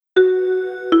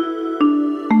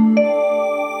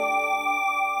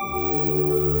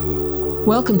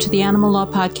Welcome to the Animal Law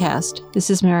Podcast. This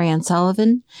is Marianne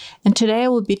Sullivan, and today I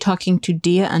will be talking to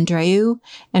Dia Andreu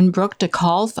and Brooke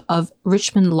DeKalf of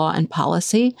Richmond Law and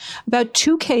Policy about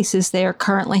two cases they are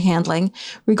currently handling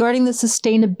regarding the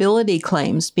sustainability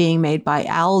claims being made by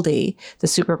Aldi, the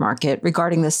supermarket,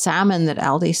 regarding the salmon that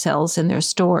Aldi sells in their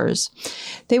stores.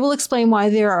 They will explain why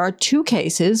there are two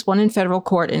cases, one in federal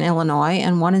court in Illinois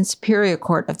and one in Superior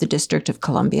Court of the District of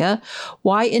Columbia,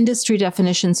 why industry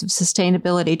definitions of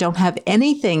sustainability don't have anything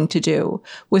to do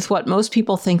with what most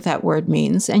people think that word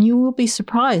means, and you will be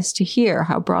surprised to hear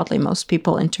how broadly most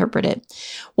people interpret it.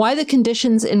 Why the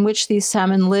conditions in which these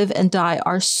salmon live and die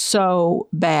are so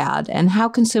bad, and how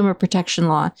consumer protection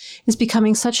law is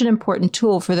becoming such an important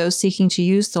tool for those seeking to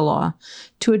use the law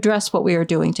to address what we are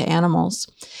doing to animals.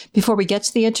 Before we get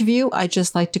to the interview, I'd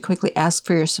just like to quickly ask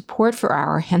for your support for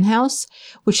Our Hen House,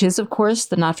 which is, of course,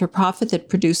 the not-for-profit that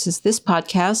produces this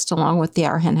podcast along with the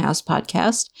Our Hen House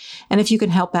podcast. And if you can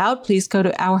help out, please go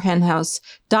to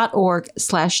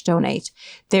ourhenhouse.org/donate.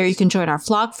 There you can join our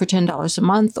flock for $10 a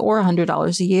month or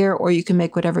 $100 a year, or you can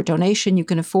make whatever donation you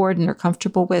can afford and are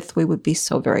comfortable with. We would be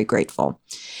so very grateful.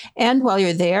 And while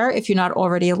you're there, if you're not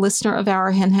already a listener of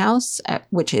Our Hen House,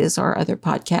 which is our other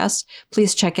podcast,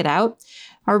 please check it out.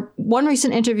 Our one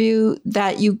recent interview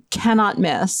that you cannot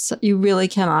miss, you really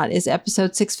cannot, is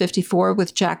episode 654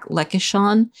 with Jack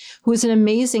Lekishon, who is an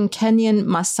amazing Kenyan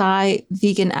Maasai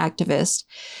vegan activist.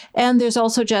 And there's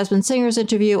also Jasmine Singer's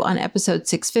interview on episode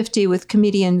 650 with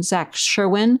comedian Zach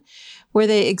Sherwin, where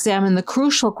they examine the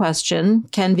crucial question,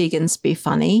 can vegans be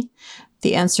funny?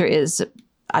 The answer is,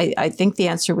 I think the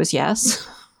answer was yes.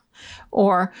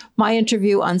 Or my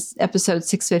interview on episode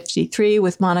 653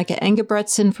 with Monica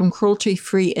Engebretson from Cruelty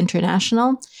Free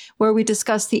International, where we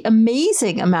discuss the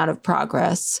amazing amount of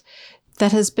progress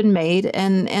that has been made,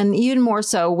 and even more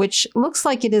so, which looks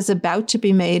like it is about to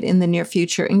be made in the near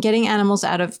future, in getting animals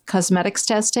out of cosmetics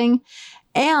testing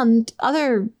and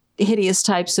other hideous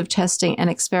types of testing and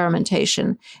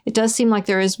experimentation. It does seem like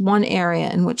there is one area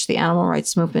in which the animal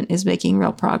rights movement is making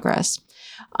real progress.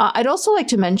 I'd also like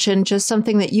to mention just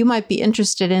something that you might be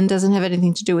interested in, doesn't have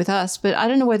anything to do with us, but I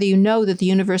don't know whether you know that the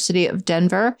University of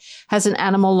Denver has an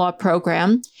animal law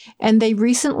program, and they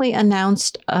recently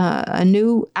announced a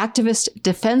new activist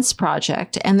defense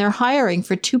project, and they're hiring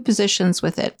for 2 positions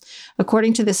with it.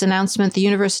 According to this announcement, the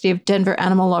University of Denver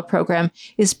Animal Law Program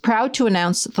is proud to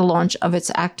announce the launch of its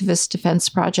activist defense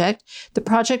project. The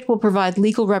project will provide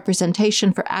legal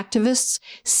representation for activists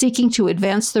seeking to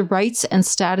advance the rights and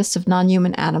status of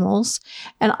non-human animals.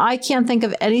 And I can't think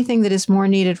of anything that is more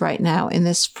needed right now in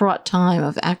this fraught time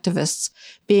of activists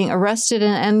being arrested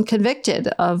and convicted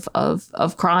of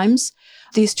crimes.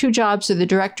 These 2 jobs are the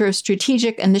Director of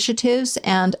Strategic Initiatives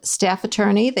and Staff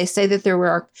Attorney. They say that there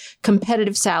were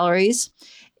competitive salaries.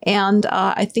 And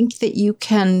I think that you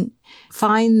can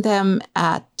find them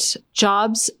at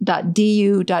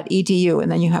jobs.du.edu,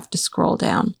 and then you have to scroll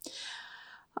down.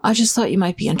 I just thought you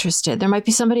might be interested. There might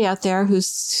be somebody out there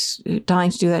who's dying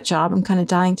to do that job. I'm kind of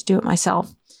dying to do it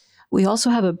myself. We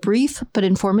also have a brief but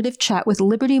informative chat with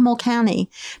Liberty Mulcahy,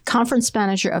 conference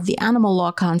manager of the Animal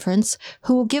Law Conference,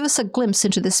 who will give us a glimpse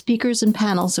into the speakers and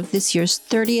panels of this year's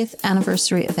 30th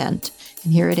anniversary event.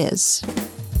 And here it is.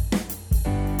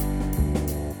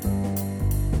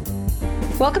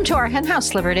 Welcome to Our Hen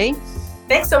House, Liberty.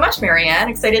 Thanks so much, Marianne.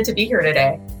 Excited to be here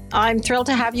today. I'm thrilled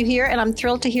to have you here, and I'm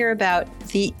thrilled to hear about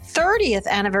the 30th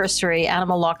anniversary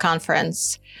Animal Law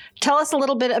Conference. Tell us a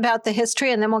little bit about the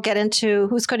history, and then we'll get into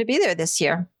who's going to be there this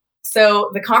year. So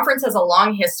the conference has a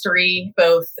long history.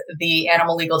 Both the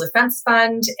Animal Legal Defense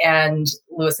Fund and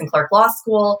Lewis and Clark Law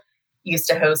School used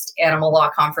to host animal law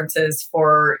conferences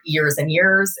for years and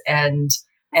years. And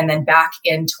then back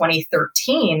in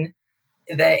 2013,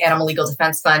 the Animal Legal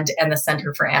Defense Fund and the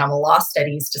Center for Animal Law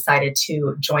Studies decided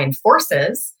to join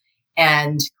forces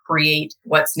and create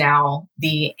what's now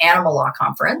the Animal Law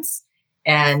Conference.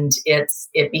 And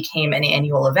it became an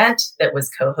annual event that was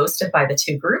co-hosted by the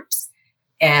 2 groups.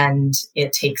 And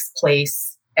it takes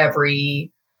place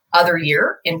every other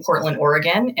year in Portland,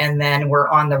 Oregon. And then we're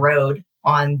on the road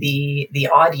on the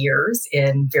odd years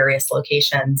in various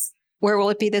locations. Where will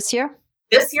it be this year?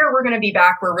 This year, we're going to be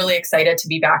back. We're really excited to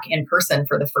be back in person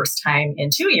for the first time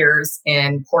in 2 years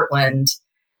in Portland.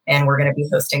 And we're going to be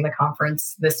hosting the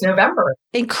conference this November.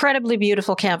 Incredibly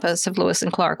beautiful campus of Lewis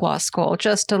and Clark Law School.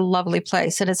 Just a lovely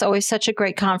place. And it's always such a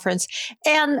great conference.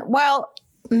 And while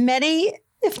many,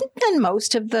 if not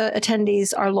most of the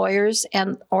attendees are lawyers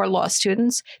or law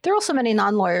students, there are also many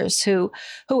non-lawyers who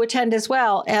attend as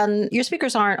well. And your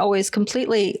speakers aren't always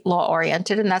completely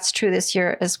law-oriented, and that's true this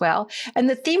year as well. And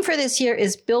the theme for this year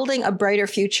is building a brighter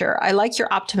future. I like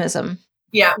your optimism.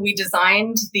 Yeah, we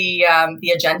designed the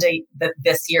agenda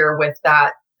this year with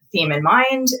that theme in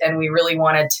mind, and we really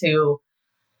wanted to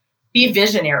be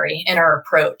visionary in our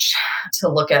approach to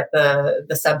look at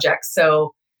the subject.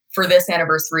 So for this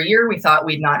anniversary year, we thought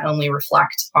we'd not only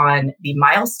reflect on the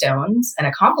milestones and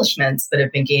accomplishments that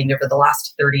have been gained over the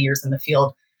last 30 years in the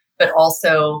field, but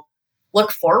also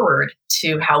look forward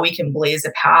to how we can blaze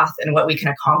a path and what we can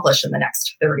accomplish in the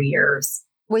next 30 years.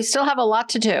 We still have a lot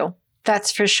to do.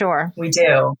 That's for sure. We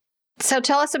do. So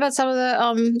tell us about some of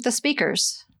the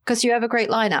speakers, because you have a great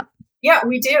lineup. Yeah,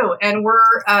 we do. And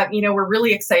we're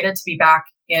really excited to be back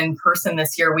in person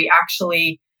this year.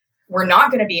 We're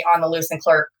not going to be on the Lewis and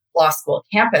Clark Law School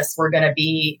campus. We're going to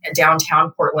be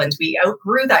downtown Portland. We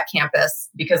outgrew that campus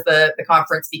because the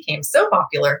conference became so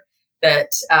popular that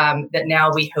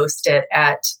now we host it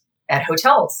at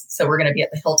hotels. So we're going to be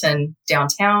at the Hilton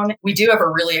downtown. We do have a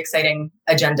really exciting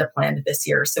agenda planned this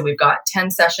year. So we've got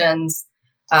 10 sessions.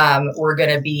 We're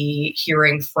going to be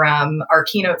hearing from our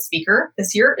keynote speaker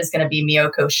this year is going to be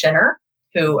Miyoko Schinner,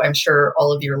 who I'm sure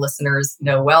all of your listeners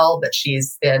know well, but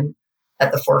she's been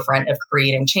at the forefront of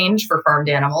creating change for farmed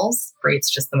animals, creates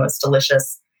just the most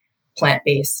delicious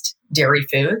plant-based dairy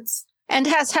foods. And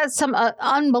has had some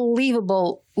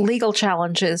unbelievable legal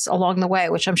challenges along the way,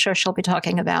 which I'm sure she'll be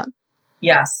talking about.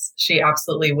 Yes, she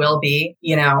absolutely will be.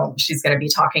 She's going to be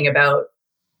talking about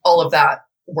all of that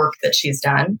work that she's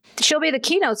done. She'll be the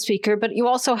keynote speaker, but you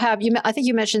also have, I think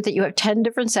you mentioned that you have 10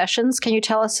 different sessions. Can you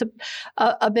tell us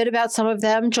a bit about some of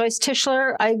them? Joyce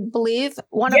Tischler, I believe,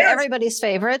 one of everybody's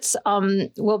favorites,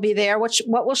 will be there.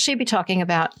 What will she be talking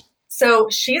about? So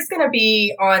she's going to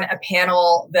be on a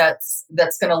panel that's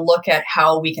going to look at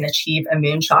how we can achieve a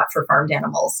moonshot for farmed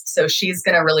animals. So she's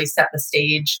going to really set the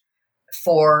stage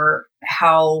for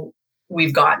how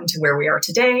we've gotten to where we are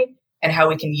today and how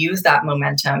we can use that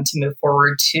momentum to move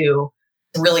forward to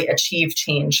really achieve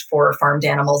change for farmed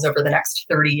animals over the next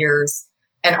 30 years.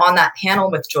 And on that panel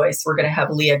with Joyce, we're going to have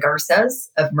Leah Garces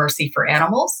of Mercy for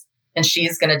Animals, and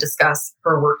she's going to discuss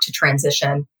her work to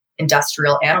transition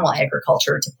industrial animal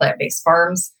agriculture to plant-based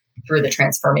farms through the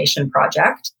Transformation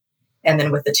Project. And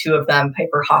then with the two of them,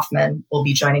 Piper Hoffman will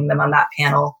be joining them on that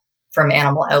panel from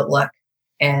Animal Outlook.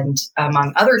 And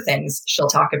among other things, she'll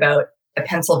talk about a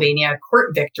Pennsylvania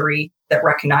court victory that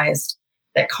recognized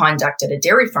that conduct at a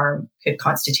dairy farm could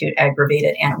constitute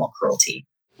aggravated animal cruelty.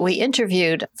 We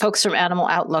interviewed folks from Animal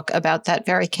Outlook about that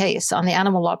very case on the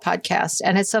Animal Law podcast,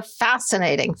 and it's a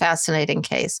fascinating, fascinating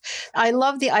case. I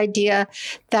love the idea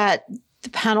that the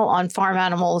panel on farm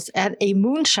animals and a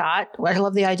moonshot. I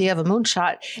love the idea of a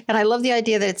moonshot, and I love the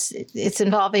idea that it's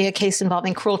involving a case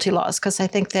involving cruelty laws, because I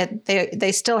think that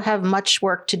they still have much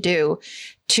work to do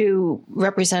to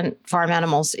represent farm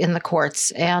animals in the courts,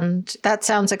 and that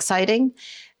sounds exciting.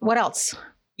 What else?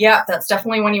 Yeah, that's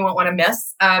definitely one you won't want to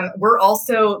miss. We're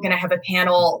also going to have a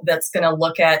panel that's going to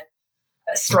look at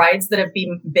strides that have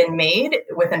been made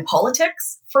within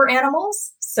politics for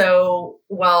animals. So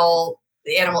while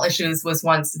the animal issues was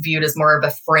once viewed as more of a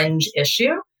fringe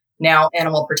issue, now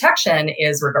animal protection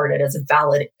is regarded as a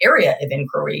valid area of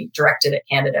inquiry directed at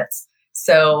candidates.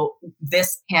 So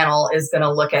this panel is going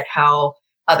to look at how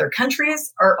other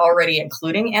countries are already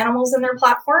including animals in their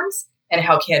platforms, and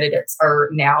how candidates are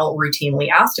now routinely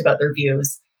asked about their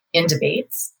views in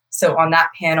debates. So on that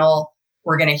panel,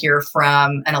 we're going to hear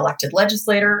from an elected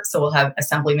legislator. So we'll have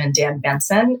Assemblyman Dan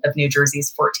Benson of New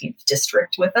Jersey's 14th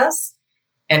District with us.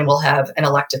 And we'll have an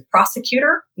elected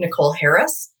prosecutor, Nicole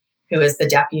Harris, who is the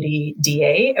deputy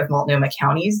DA of Multnomah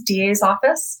County's DA's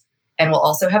office. And we'll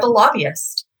also have a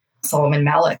lobbyist, Solomon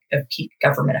Malik of Peak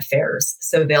Government Affairs.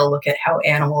 So they'll look at how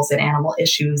animals and animal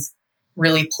issues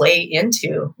really play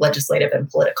into legislative and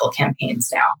political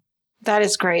campaigns now. That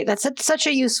is great. That's such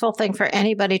a useful thing for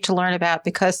anybody to learn about,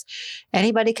 because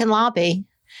anybody can lobby.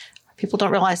 People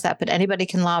don't realize that, but anybody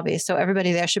can lobby. So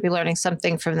everybody there should be learning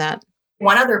something from that.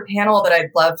 One other panel that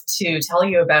I'd love to tell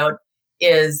you about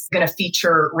is going to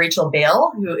feature Rachel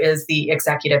Bale, who is the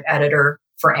executive editor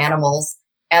for Animals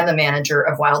and the manager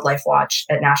of Wildlife Watch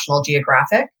at National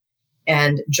Geographic.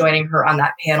 And joining her on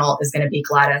that panel is going to be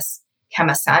Gladys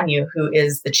Kemasanyu, who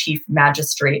is the chief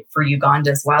magistrate for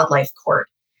Uganda's wildlife court.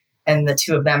 And the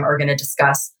two of them are going to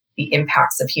discuss the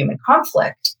impacts of human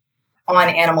conflict on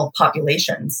animal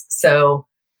populations. So,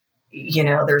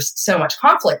 there's so much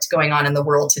conflict going on in the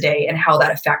world today, and how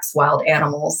that affects wild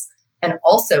animals, and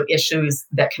also issues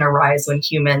that can arise when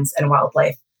humans and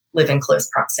wildlife live in close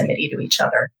proximity to each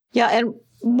other. Yeah, and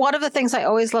one of the things I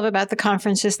always love about the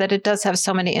conference is that it does have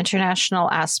so many international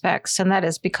aspects, and that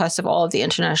is because of all of the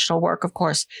international work, of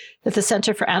course, that the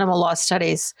Center for Animal Law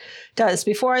Studies does.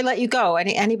 Before I let you go,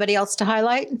 anybody else to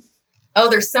highlight? Oh,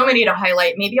 there's so many to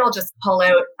highlight. Maybe I'll just pull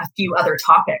out a few other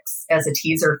topics as a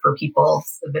teaser for people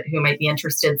who might be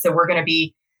interested. So we're going to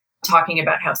be talking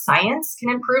about how science can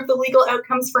improve the legal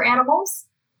outcomes for animals.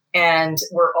 And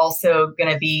we're also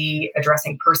going to be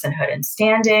addressing personhood and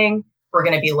standing. We're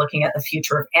going to be looking at the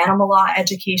future of animal law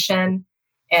education.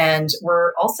 And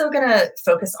we're also going to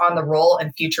focus on the role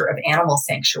and future of animal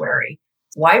sanctuary,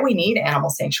 why we need animal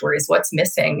sanctuaries, what's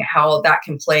missing, how that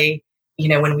can play,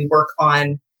 when we work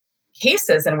on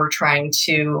cases and we're trying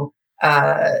to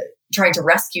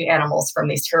rescue animals from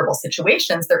these terrible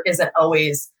situations. There isn't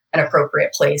always an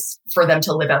appropriate place for them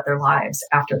to live out their lives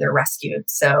after they're rescued.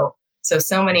 So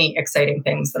many exciting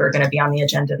things that are going to be on the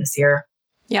agenda this year.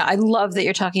 Yeah, I love that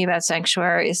you're talking about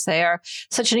sanctuaries. They are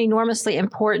such an enormously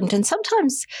important and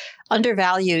sometimes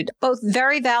undervalued, both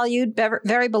very valued,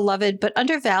 very beloved, but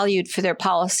undervalued for their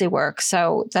policy work.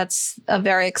 So that's a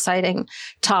very exciting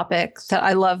topic that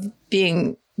I love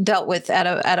being dealt with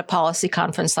at a policy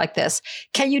conference like this.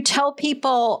 Can you tell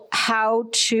people how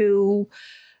to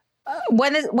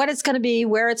when it's going to be,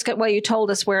 where it's going? Well, you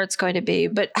told us where it's going to be,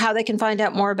 but how they can find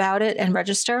out more about it and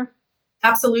register?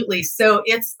 Absolutely. So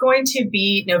it's going to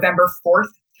be November 4th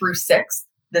through 6th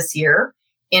this year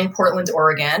in Portland,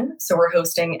 Oregon. So we're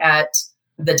hosting at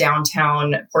the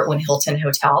downtown Portland Hilton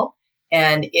Hotel,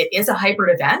 and it is a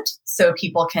hybrid event. So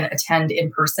people can attend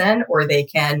in person, or they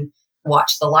can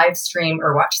watch the live stream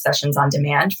or watch sessions on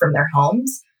demand from their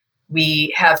homes.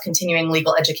 We have continuing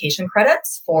legal education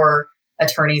credits for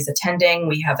attorneys attending.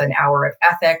 We have an hour of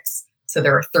ethics. So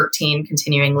there are 13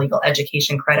 continuing legal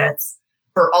education credits.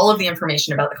 For all of the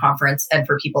information about the conference and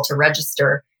for people to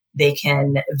register, they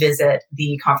can visit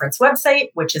the conference website,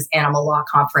 which is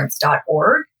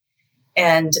animallawconference.org.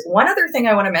 And one other thing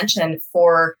I want to mention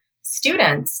for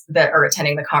students that are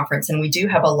attending the conference, and we do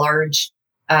have a large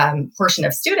portion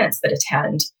of students that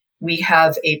attend, we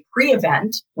have a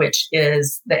pre-event, which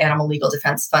is the Animal Legal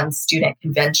Defense Fund Student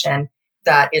Convention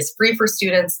that is free for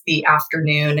students the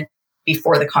afternoon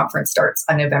before the conference starts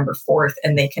on November 4th,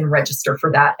 and they can register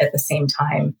for that at the same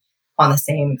time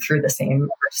through the same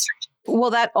registration. Will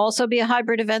that also be a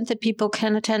hybrid event that people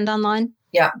can attend online?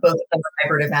 Yeah, both of them are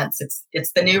hybrid events.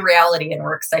 It's the new reality, and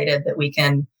we're excited that we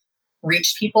can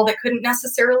reach people that couldn't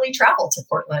necessarily travel to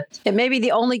Portland. It may be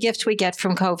the only gift we get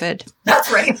from COVID.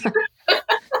 That's right.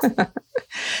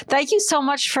 Thank you so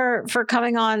much for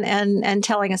coming on and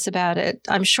telling us about it.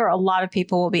 I'm sure a lot of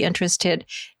people will be interested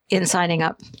in signing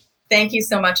up. Thank you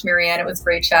so much, Marianne. It was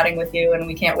great chatting with you, and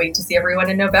we can't wait to see everyone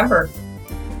in November.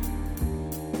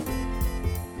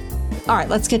 All right,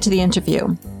 let's get to the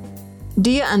interview.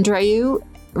 Dia Andreu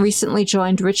recently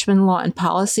joined Richmond Law and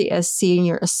Policy as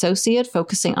senior associate,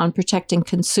 focusing on protecting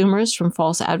consumers from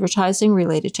false advertising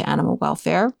related to animal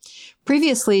welfare.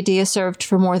 Previously, Dia served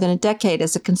for more than a decade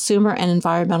as a consumer and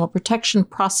environmental protection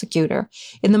prosecutor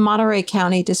in the Monterey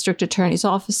County District Attorney's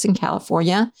Office in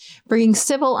California, bringing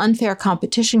civil unfair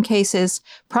competition cases,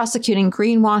 prosecuting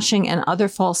greenwashing and other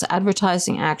false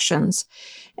advertising actions,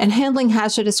 and handling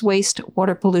hazardous waste,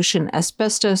 water pollution,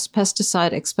 asbestos,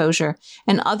 pesticide exposure,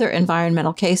 and other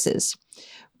environmental cases.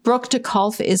 Brooke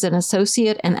DeKalf is an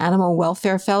associate and animal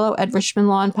welfare fellow at Richmond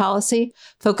Law and Policy,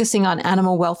 focusing on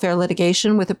animal welfare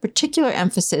litigation with a particular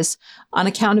emphasis on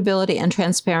accountability and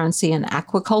transparency in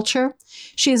aquaculture.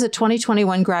 She is a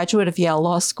 2021 graduate of Yale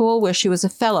Law School, where she was a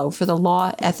fellow for the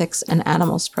Law, Ethics, and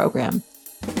Animals program.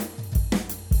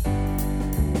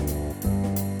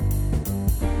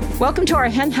 Welcome to our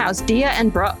hen house, Dia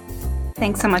and Brooke.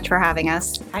 Thanks so much for having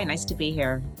us. Hi, nice to be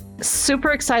here.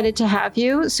 Super excited to have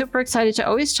you. Super excited to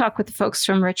always talk with the folks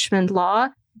from Richmond Law.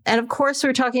 And of course,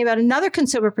 we're talking about another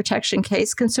consumer protection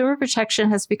case. Consumer protection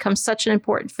has become such an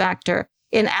important factor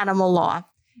in animal law.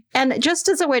 And just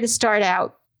as a way to start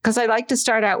out, because I like to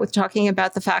start out with talking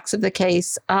about the facts of the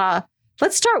case,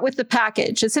 let's start with the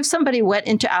package. As if somebody went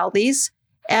into Aldi's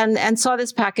and saw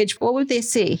this package, what would they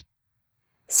see?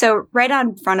 So right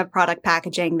on front of product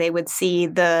packaging, they would see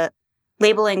the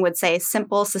labeling would say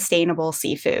simple, sustainable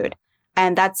seafood.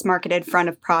 And that's marketed front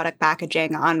of product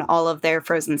packaging on all of their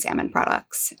frozen salmon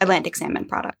products, Atlantic salmon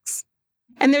products.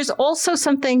 And there's also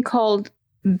something called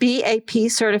BAP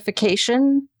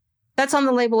certification. That's on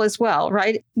the label as well,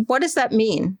 right? What does that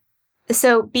mean?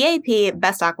 So BAP,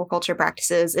 Best Aquaculture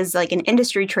Practices, is like an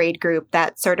industry trade group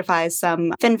that certifies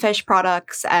some finfish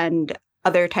products and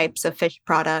other types of fish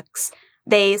products.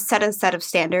 They set a set of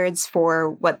standards for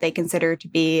what they consider to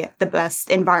be the best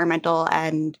environmental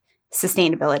and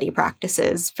sustainability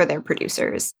practices for their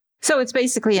producers. So it's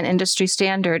basically an industry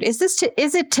standard. Is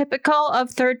it typical of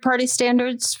third-party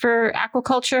standards for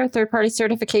aquaculture, third-party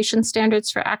certification standards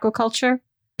for aquaculture?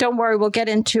 don't worry, we'll get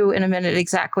into in a minute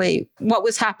exactly what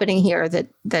was happening here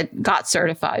that got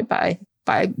certified by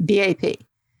BAP,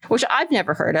 which I've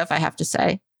never heard of, I have to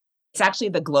say. It's actually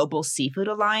the Global Seafood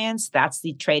Alliance. That's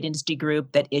the trade industry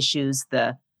group that issues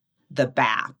the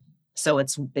BAP. So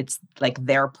it's like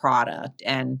their product.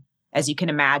 And as you can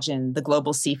imagine, the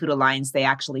Global Seafood Alliance, they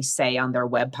actually say on their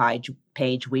web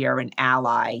page, we are an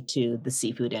ally to the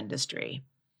seafood industry.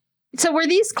 So were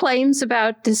these claims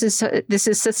about this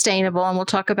is sustainable, and we'll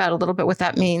talk about a little bit what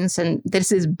that means, and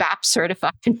this is BAP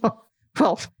certified.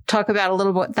 We'll talk about a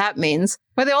little bit what that means.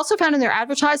 Were they also found in their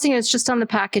advertising, or it's just on the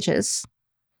packages?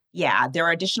 Yeah, there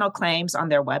are additional claims on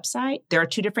their website. There are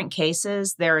two different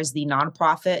cases. There is the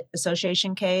nonprofit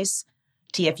association case,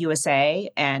 TFUSA,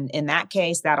 and in that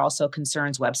case, that also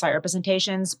concerns website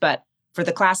representations. But for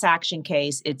the class action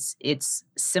case, it's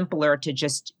simpler to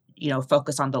just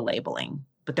focus on the labeling.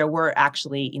 But there were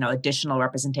actually additional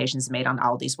representations made on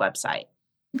Aldi's website.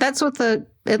 That's what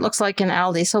it looks like in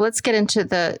Aldi. So let's get into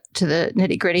the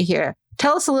nitty gritty here.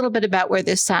 Tell us a little bit about where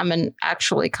this salmon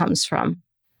actually comes from.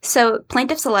 So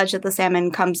plaintiffs allege that the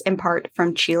salmon comes in part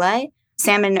from Chile.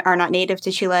 Salmon are not native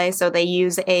to Chile, so they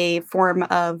use a form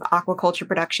of aquaculture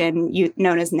production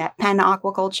known as net pen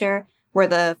aquaculture, where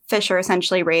the fish are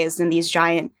essentially raised in these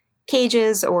giant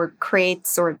cages or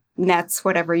crates or nets,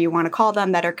 whatever you want to call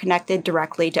them, that are connected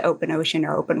directly to open ocean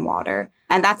or open water.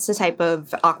 And that's the type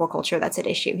of aquaculture that's at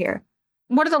issue here.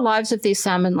 What are the lives of these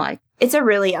salmon like? It's a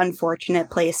really unfortunate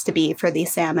place to be for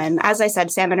these salmon. As I said,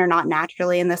 salmon are not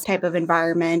naturally in this type of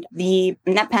environment. The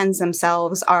net pens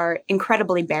themselves are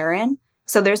incredibly barren.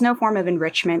 So there's no form of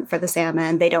enrichment for the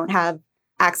salmon. They don't have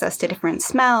access to different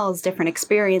smells, different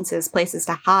experiences, places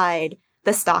to hide.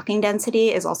 The stocking density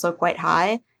is also quite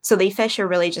high. So the fish are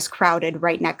really just crowded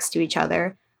right next to each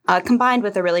other. Combined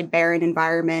with a really barren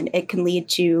environment, it can lead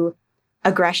to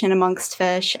aggression amongst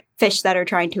fish that are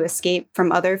trying to escape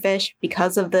from other fish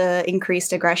because of the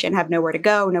increased aggression have nowhere to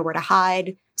go, nowhere to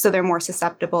hide. So they're more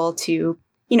susceptible to,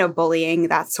 bullying,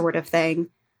 that sort of thing.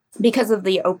 Because of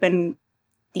the open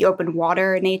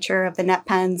water nature of the net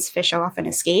pens, fish often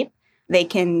escape. They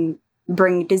can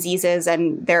bring diseases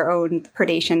and their own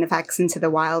predation effects into the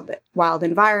wild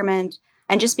environment.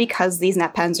 And just because these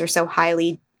net pens are so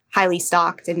highly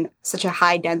stocked in such a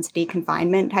high density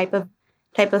confinement type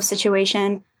of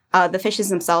situation, the fishes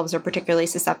themselves are particularly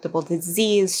susceptible to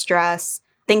disease, stress,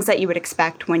 things that you would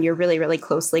expect when you're really, really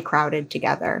closely crowded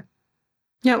together.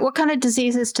 Yeah, what kind of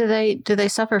diseases do they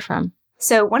suffer from?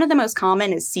 So one of the most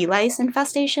common is sea lice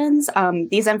infestations.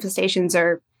 These infestations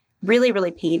are really,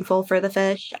 really painful for the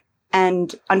fish.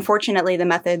 And unfortunately, the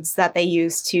methods that they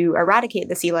use to eradicate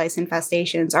the sea lice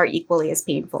infestations are equally as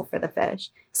painful for the fish.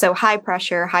 So high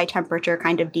pressure, high temperature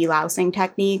kind of delousing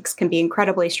techniques can be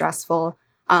incredibly stressful.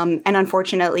 And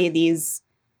unfortunately, these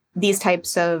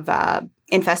types of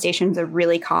infestations are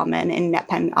really common in net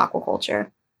pen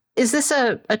aquaculture. Is this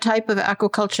a type of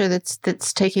aquaculture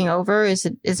that's taking over? Is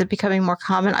it becoming more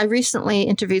common? I recently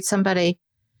interviewed somebody,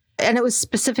 and it was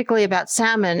specifically about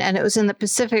salmon, and it was in the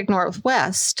Pacific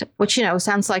Northwest, which,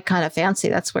 sounds like kind of fancy.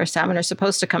 That's where salmon are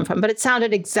supposed to come from. But it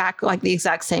sounded exactly like the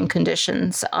exact same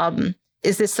conditions.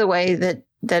 Is this the way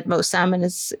that most salmon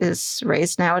is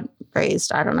raised now?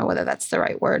 Raised, I don't know whether that's the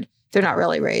right word. They're not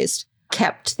really raised,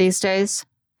 kept these days.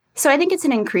 So I think it's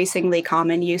an increasingly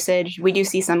common usage. We do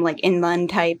see some inland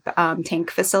type tank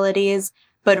facilities,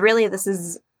 but really this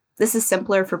is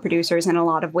simpler for producers in a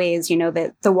lot of ways.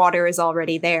 That the water is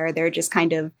already there. They're just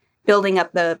kind of building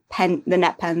up the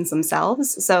net pens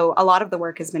themselves. So a lot of the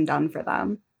work has been done for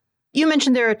them. You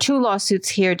mentioned there are two lawsuits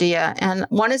here, Dia, and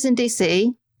one is in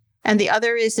D.C. and the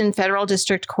other is in federal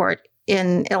district court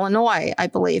in Illinois, I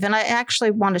believe. And I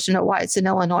actually wanted to know why it's in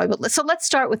Illinois. But so let's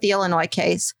start with the Illinois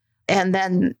case, and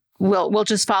then we'll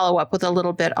just follow up with a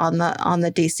little bit on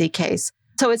the D.C. case.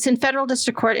 So it's in federal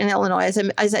district court in Illinois.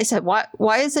 As I said,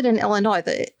 why is it in Illinois?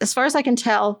 As far as I can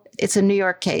tell, it's a New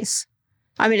York case.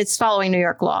 I mean, it's following New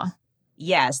York law.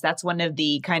 Yes, that's one of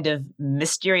the kind of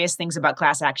mysterious things about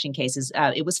class action cases.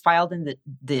 It was filed in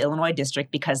the Illinois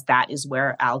district because that is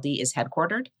where Aldi is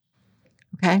headquartered.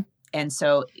 Okay. And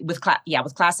so with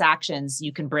class actions,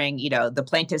 you can bring, the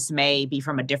plaintiffs may be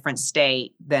from a different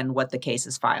state than what the case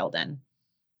is filed in.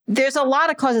 There's a lot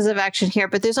of causes of action here,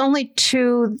 but there's only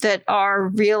two that are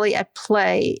really at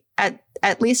play, at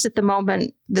least at the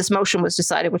moment this motion was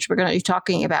decided, which we're going to be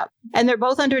talking about. And they're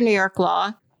both under New York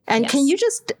law. And yes. Can you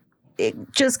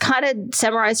just kind of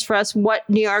summarize for us what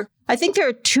New York, I think there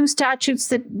are two statutes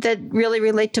that really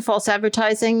relate to false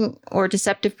advertising or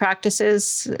deceptive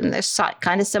practices, and they're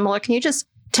kind of similar. Can you just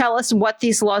tell us what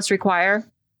these laws require?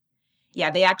 Yeah,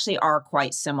 they actually are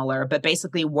quite similar, but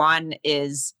basically one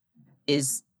is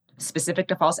specific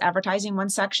to false advertising, one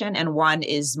section, and one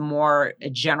is more a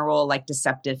general, like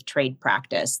deceptive trade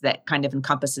practice that kind of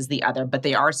encompasses the other, but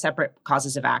they are separate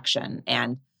causes of action.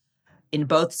 And in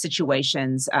both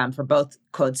situations, for both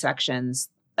code sections,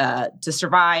 to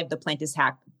survive, the plaintiffs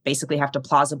basically have to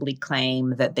plausibly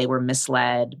claim that they were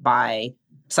misled by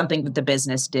something that the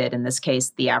business did, in this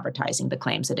case, the advertising, the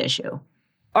claims at issue.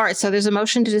 All right, so there's a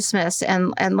motion to dismiss,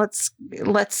 and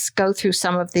let's go through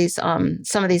some of these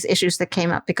issues that came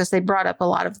up, because they brought up a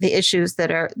lot of the issues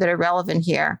that are relevant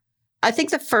here. I think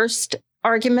the first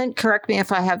argument, correct me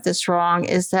if I have this wrong,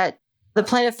 is that the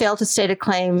plaintiff failed to state a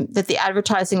claim that the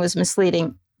advertising was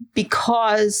misleading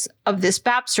because of this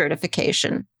BAP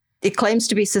certification. It claims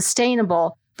to be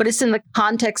sustainable, but it's in the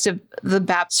context of the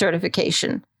BAP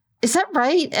certification. Is that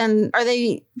right? And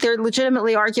they're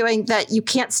legitimately arguing that you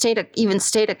can't even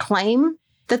state a claim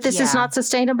that this is not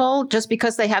sustainable just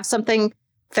because they have something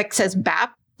that says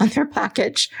BAP on their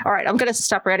package? All right, I'm going to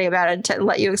stop writing about it and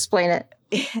let you explain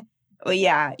it. Well,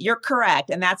 yeah, you're correct.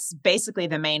 And that's basically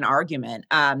the main argument,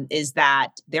 is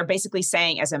that they're basically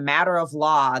saying, as a matter of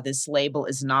law, this label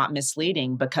is not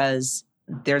misleading because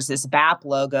there's this BAP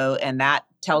logo and that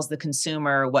tells the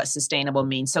consumer what sustainable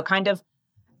means. So kind of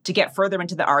to get further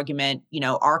into the argument,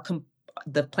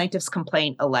 the plaintiff's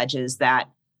complaint alleges that,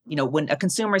 when a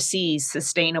consumer sees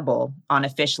sustainable on a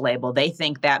fish label, they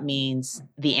think that means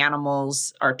the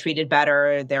animals are treated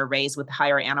better, they're raised with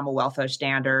higher animal welfare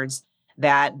standards,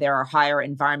 that there are higher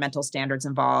environmental standards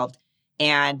involved.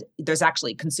 And there's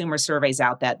actually consumer surveys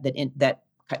out that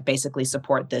basically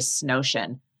support this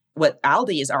notion. What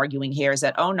Aldi is arguing here is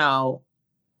that, oh no,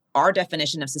 our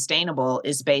definition of sustainable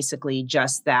is basically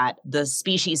just that the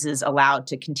species is allowed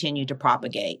to continue to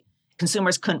propagate.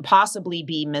 Consumers couldn't possibly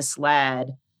be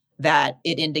misled that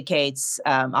it indicates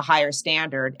a higher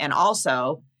standard. And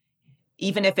also,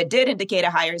 even if it did indicate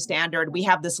a higher standard, we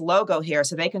have this logo here,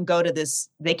 so they can go to this,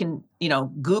 they can,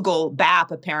 Google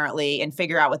BAP apparently and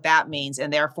figure out what that means.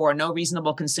 And therefore, no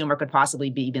reasonable consumer could possibly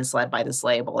be misled by this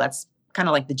label. That's kind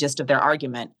of like the gist of their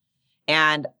argument.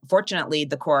 And fortunately,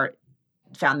 the court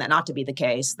found that not to be the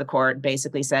case. The court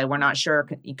basically said, we're not sure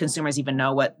consumers even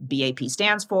know what BAP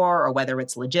stands for or whether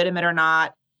it's legitimate or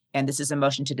not. And this is a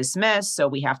motion to dismiss. So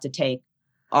we have to take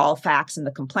all facts in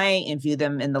the complaint and view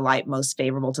them in the light most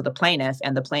favorable to the plaintiff.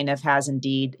 And the plaintiff has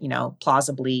indeed,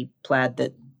 plausibly pled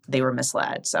that they were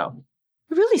misled. So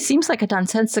it really seems like a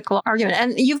nonsensical argument.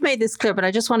 And you've made this clear, but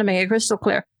I just want to make it crystal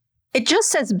clear. It just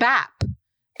says BAP.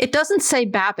 It doesn't say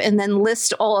BAP and then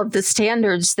list all of the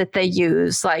standards that they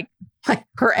use, like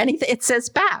or anything. It says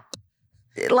BAP.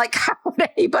 Like, how would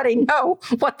anybody know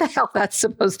what the hell that's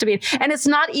supposed to mean? And it's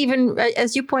not even,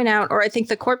 as you point out, or I think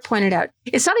the court pointed out,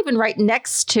 it's not even right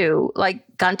next to, like,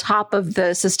 on top of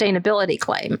the sustainability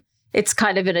claim. It's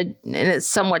kind of in a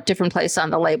somewhat different place on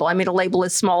the label. I mean, a label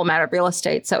is a small amount of real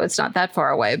estate, so it's not that far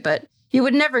away, but you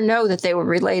would never know that they were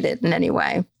related in any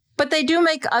way. But they do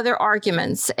make other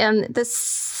arguments. And the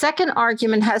second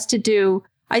argument has to do,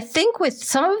 I think, with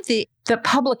some of the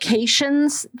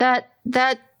publications that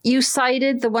you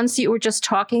cited, the ones that you were just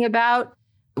talking about,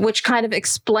 which kind of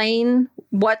explain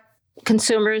what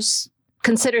consumers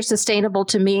consider sustainable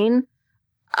to mean.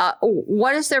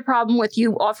 What is their problem with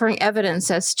you offering evidence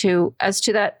as to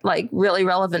that, like, really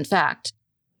relevant fact?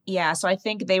 Yeah, so I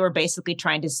think they were basically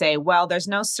trying to say, well, there's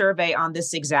no survey on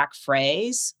this exact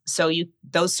phrase. So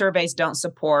those surveys don't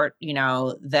support,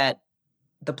 that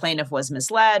the plaintiff was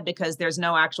misled because there's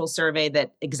no actual survey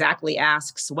that exactly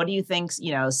asks, what do you think,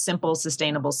 simple,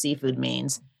 sustainable seafood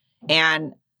means?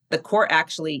 And the court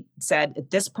actually said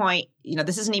at this point,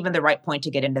 this isn't even the right point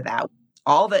to get into that.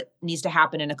 All that needs to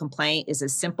happen in a complaint is a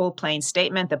simple, plain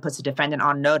statement that puts a defendant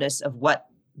on notice of what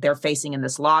they're facing in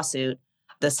this lawsuit.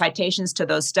 The citations to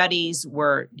those studies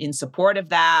were in support of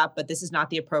that, but this is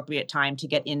not the appropriate time to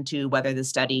get into whether the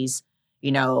studies,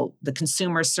 the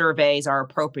consumer surveys are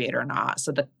appropriate or not.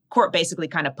 So the court basically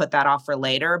kind of put that off for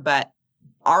later. But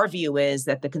our view is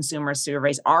that the consumer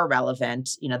surveys are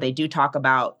relevant. They do talk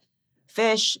about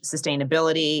fish,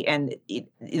 sustainability, and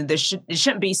it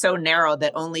shouldn't be so narrow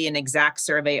that only an exact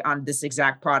survey on this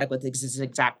exact product with this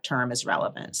exact term is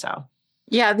relevant. So,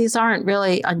 yeah, these aren't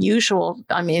really unusual.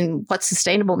 I mean, what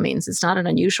sustainable means, it's not an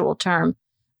unusual term.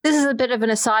 This is a bit of an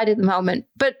aside at the moment,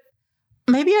 but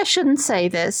maybe I shouldn't say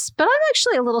this, but I'm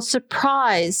actually a little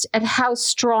surprised at how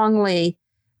strongly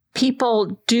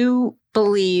people do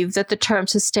believe that the term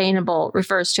sustainable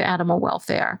refers to animal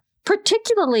welfare,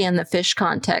 particularly in the fish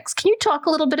context. Can you talk a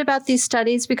little bit about these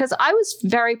studies? Because I was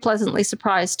very pleasantly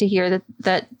surprised to hear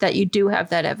that you do have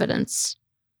that evidence.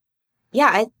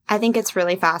 Yeah, I think it's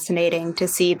really fascinating to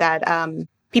see that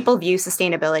People view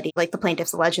sustainability, like the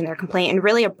plaintiffs allege in their complaint, in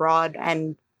really a broad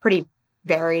and pretty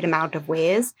varied amount of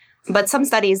ways. But some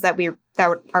studies that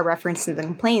are referenced in the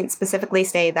complaint specifically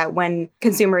say that when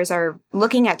consumers are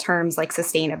looking at terms like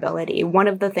sustainability, one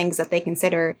of the things that they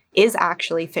consider is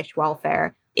actually fish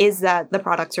welfare, is that the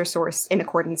products are sourced in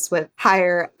accordance with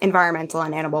higher environmental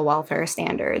and animal welfare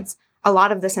standards. A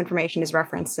lot of this information is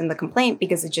referenced in the complaint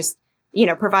because it just,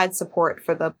 provides support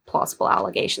for the plausible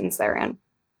allegations therein.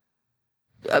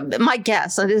 My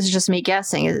guess, and this is just me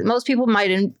guessing, is most people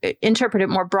might interpret it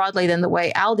more broadly than the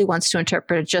way Aldi wants to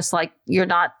interpret it, just like you're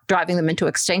not driving them into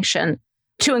extinction,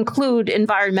 to include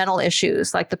environmental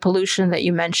issues like the pollution that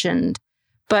you mentioned.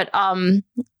 But I'm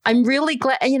really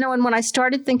glad, and when I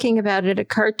started thinking about it, it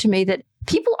occurred to me that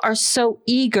people are so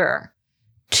eager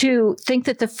to think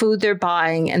that the food they're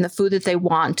buying and the food that they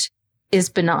want is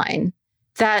benign,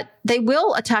 that they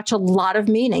will attach a lot of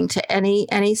meaning to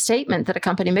any statement that a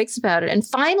company makes about it. And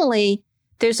finally,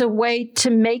 there's a way to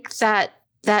make that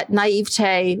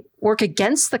naivete work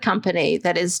against the company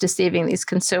that is deceiving these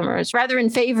consumers, rather in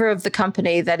favor of the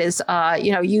company that is,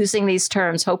 using these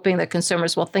terms, hoping that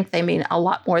consumers will think they mean a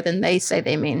lot more than they say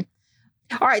they mean.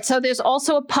 All right. So there's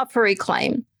also a puffery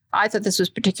claim. I thought this was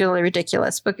particularly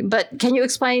ridiculous, but can you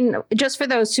explain, just for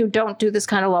those who don't do this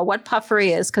kind of law, what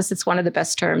puffery is? Because it's one of the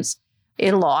best terms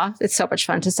in law. It's so much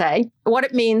fun to say, what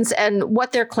it means and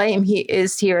what their claim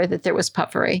is here that there was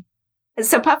puffery.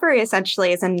 So puffery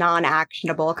essentially is a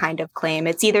non-actionable kind of claim.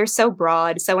 It's either so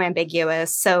broad, so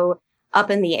ambiguous, so up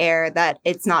in the air that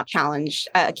it's not challenged,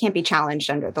 can't be challenged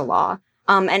under the law.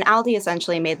 And Aldi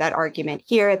essentially made that argument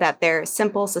here that their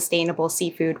simple, sustainable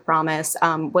seafood promise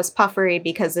was puffery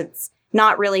because it's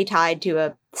not really tied to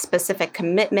a specific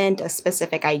commitment, a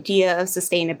specific idea of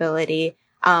sustainability.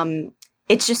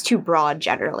 It's just too broad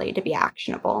generally to be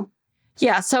actionable.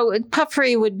 Yeah. So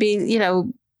puffery would be,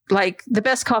 like the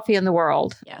best coffee in the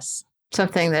world. Yes.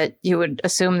 Something that you would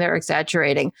assume they're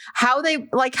exaggerating. How they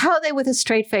with a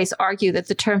straight face argue that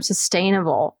the term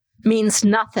sustainable means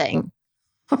nothing.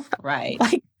 Right.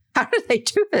 Like, how do they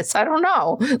do this? I don't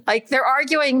know. Like, they're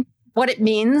arguing what it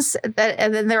means, and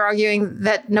then they're arguing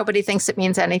that nobody thinks it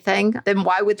means anything. Then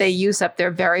why would they use up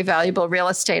their very valuable real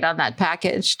estate on that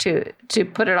package to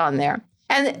put it on there?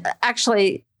 And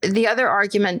actually, the other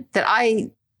argument that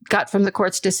I got from the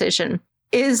court's decision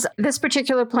is this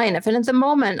particular plaintiff. And at the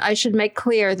moment, I should make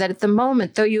clear that at the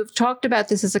moment, though you've talked about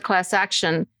this as a class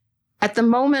action, at the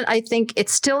moment, I think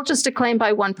it's still just a claim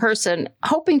by one person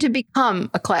hoping to become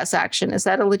a class action. Is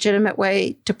that a legitimate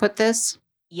way to put this?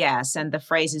 Yes. And the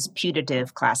phrase is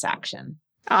putative class action.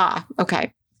 Ah,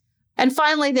 okay. And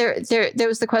finally, there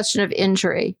was the question of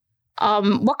injury.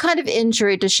 What kind of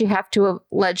injury does she have to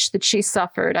allege that she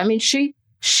suffered? I mean, she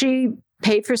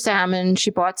paid for salmon,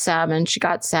 she bought salmon, she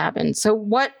got salmon. So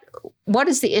what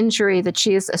is the injury that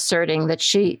she is asserting that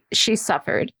she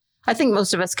suffered? I think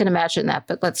most of us can imagine that,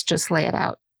 but let's just lay it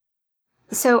out.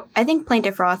 So I think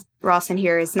Plaintiff Rawson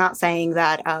here is not saying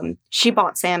that she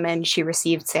bought salmon, she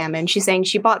received salmon. She's saying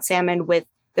she bought salmon with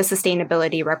the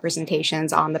sustainability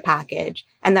representations on the package,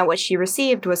 and that what she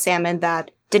received was salmon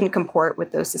that didn't comport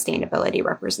with those sustainability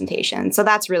representations. So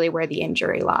that's really where the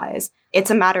injury lies. It's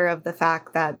a matter of the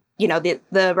fact that,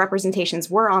 the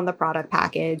representations were on the product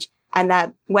package, and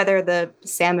that whether the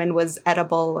salmon was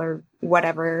edible or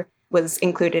whatever was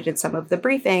included in some of the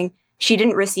briefing, she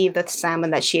didn't receive the salmon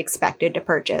that she expected to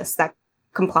purchase that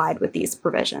complied with these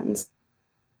provisions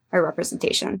or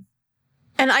representation.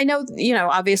 And I know,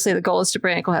 obviously the goal is to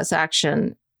bring a class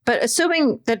action, but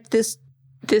assuming that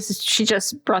she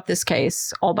just brought this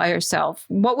case all by herself,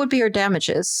 what would be her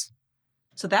damages?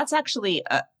 So that's actually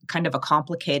a kind of a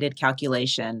complicated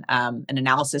calculation, an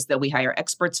analysis that we hire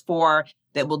experts for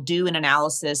that will do an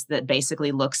analysis that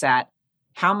basically looks at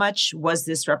how much was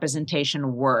this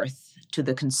representation worth to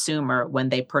the consumer when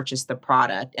they purchased the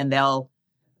product? And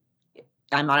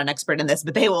I'm not an expert in this,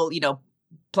 but they will,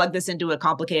 plug this into a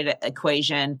complicated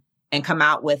equation and come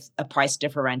out with a price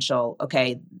differential.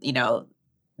 Okay, the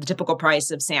typical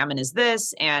price of salmon is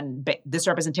this, and this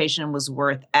representation was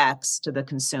worth X to the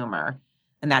consumer.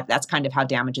 And that's kind of how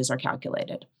damages are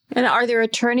calculated. And are there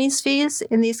attorney's fees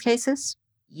in these cases?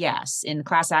 Yes. In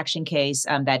class action case,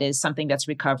 that is something that's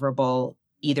recoverable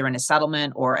either in a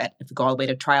settlement or if we go all the way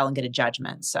to trial and get a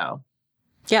judgment. So,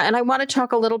 yeah. And I want to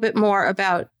talk a little bit more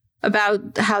about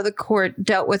how the court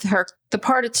dealt with the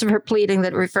parts of her pleading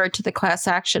that referred to the class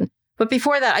action. But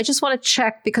before that, I just want to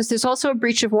check, because there's also a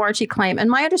breach of warranty claim. And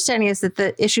my understanding is that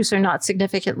the issues are not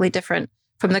significantly different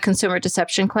from the consumer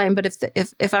deception claim. But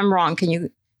if I'm wrong, can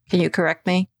you correct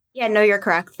me? Yeah, no, you're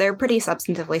correct. They're pretty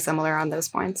substantively similar on those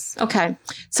points. Okay.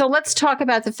 So let's talk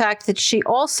about the fact that she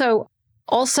also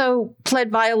also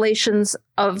pled violations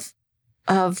of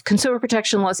consumer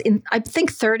protection laws in, I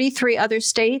think, 33 other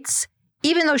states,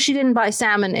 even though she didn't buy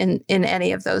salmon in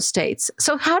any of those states.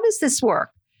 So how does this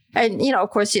work? And, of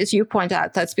course, as you point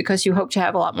out, that's because you hope to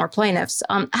have a lot more plaintiffs.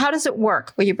 How does it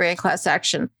work when you bring a class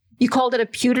action? You called it a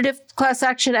putative class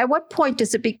action. At what point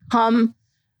does it become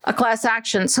a class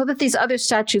action so that these other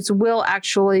statutes will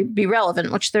actually be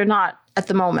relevant, which they're not at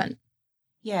the moment?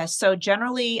 Yeah. So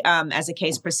generally, as a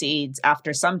case proceeds,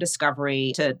 after some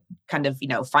discovery to kind of,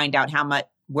 find out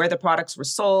where the products were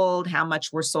sold, how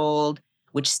much were sold,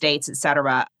 which states, et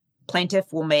cetera,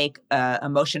 plaintiff will make a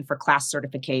motion for class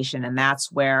certification. And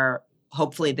that's where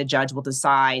hopefully the judge will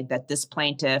decide that this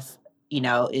plaintiff,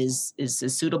 is a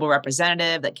suitable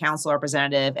representative, that counsel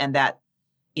representative, and that,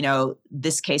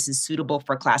 this case is suitable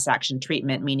for class action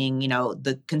treatment, meaning,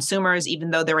 the consumers, even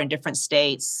though they're in different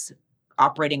states,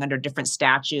 operating under different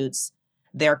statutes,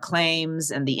 their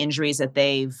claims and the injuries that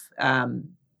they've,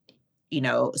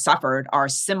 suffered are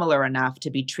similar enough to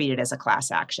be treated as a class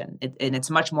action. And it's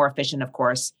much more efficient, of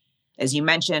course. As you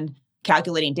mentioned,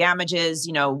 calculating damages,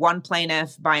 one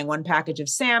plaintiff buying one package of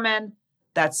salmon,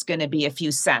 that's going to be a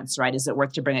few cents, right? Is it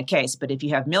worth to bring a case? But if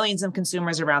you have millions of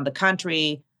consumers around the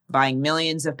country buying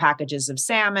millions of packages of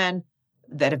salmon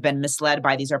that have been misled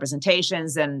by these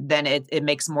representations, then it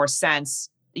makes more sense.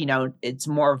 It's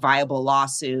more viable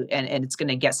lawsuit and it's going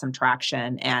to get some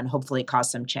traction and hopefully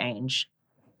cause some change.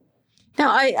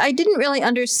 Now, I didn't really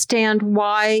understand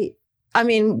why. I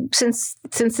mean, since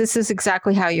this is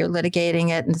exactly how you're litigating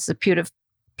it, and this is a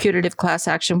putative class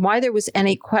action, why there was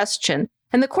any question.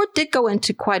 And the court did go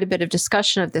into quite a bit of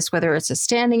discussion of this, whether it's a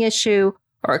standing issue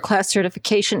or a class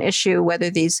certification issue, whether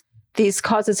these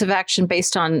causes of action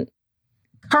based on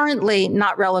currently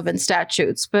not relevant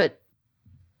statutes, but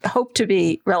hope to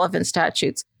be relevant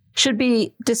statutes, should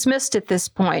be dismissed at this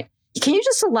point. Can you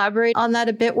just elaborate on that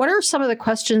a bit? What are some of the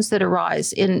questions that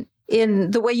arise in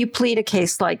the way you plead a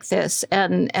case like this,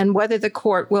 and whether the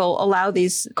court will allow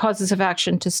these causes of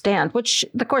action to stand, which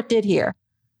the court did here?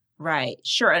 Right.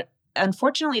 Sure.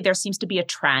 Unfortunately, there seems to be a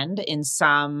trend in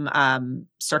some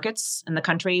circuits in the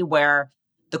country where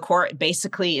the court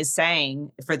basically is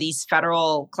saying for these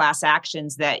federal class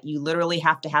actions that you literally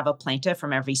have to have a plaintiff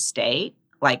from every state,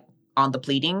 like on the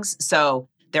pleadings. So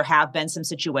there have been some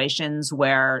situations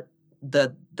where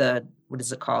the what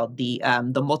is it called?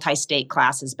 The multi-state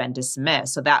class has been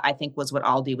dismissed. So that, I think, was what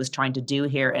Aldi was trying to do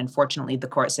here. And fortunately, the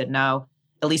court said no.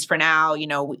 At least for now,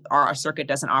 our circuit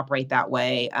doesn't operate that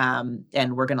way,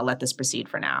 and we're going to let this proceed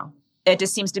for now. It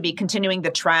just seems to be continuing the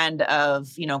trend of,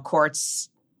 courts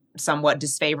somewhat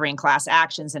disfavoring class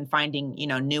actions and finding,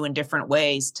 new and different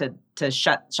ways to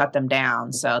shut them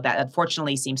down. So that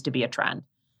unfortunately seems to be a trend.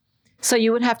 So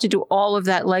you would have to do all of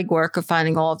that legwork of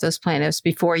finding all of those plaintiffs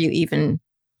before you even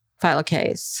file a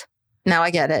case. Now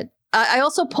I get it. I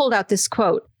also pulled out this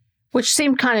quote, which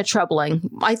seemed kind of troubling.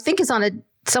 I think is on a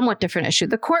somewhat different issue.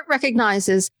 The court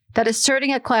recognizes that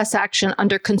asserting a class action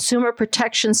under consumer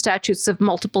protection statutes of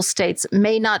multiple states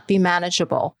may not be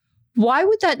manageable. Why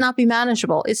would that not be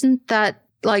manageable? Isn't that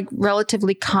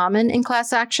relatively common in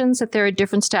class actions that there are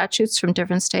different statutes from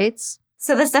different states?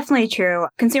 So that's definitely true.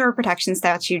 Consumer protection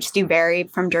statutes do vary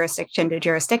from jurisdiction to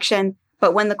jurisdiction.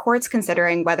 But when the court's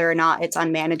considering whether or not it's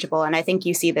unmanageable, and I think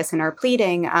you see this in our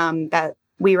pleading, that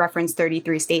we reference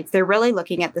 33 states, they're really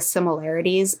looking at the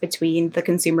similarities between the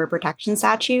consumer protection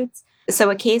statutes.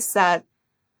 So a case that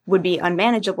would be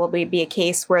unmanageable would be a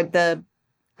case where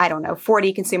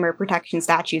 40 consumer protection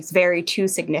statutes vary too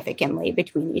significantly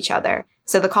between each other.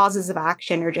 So the causes of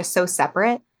action are just so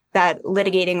separate that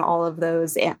litigating all of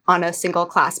those on a single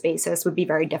class basis would be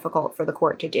very difficult for the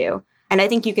court to do. And I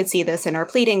think you could see this in our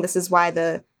pleading. This is why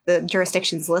the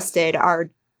jurisdictions listed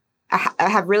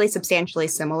have really substantially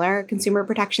similar consumer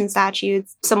protection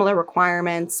statutes, similar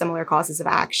requirements, similar causes of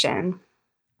action.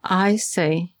 I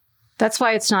see. That's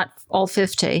why it's not all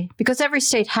 50, because every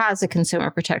state has a consumer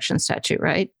protection statute,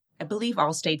 right? I believe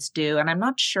all states do. And I'm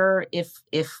not sure if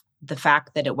the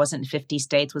fact that it wasn't 50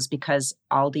 states was because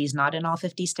Aldi's not in all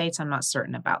 50 states. I'm not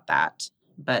certain about that.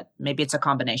 But maybe it's a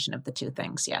combination of the two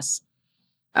things, yes.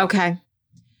 Okay.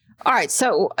 All right.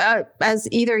 So as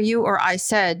either you or I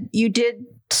said, you did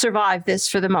survive this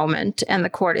for the moment, and the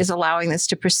court is allowing this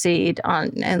to proceed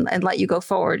on and let you go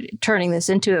forward, turning this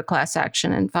into a class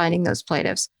action and finding those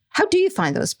plaintiffs. How do you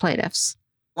find those plaintiffs?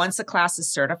 Once a class is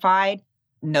certified,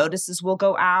 notices will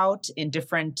go out in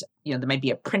different, there might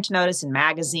be a print notice in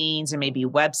magazines, or maybe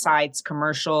websites,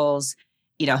 commercials.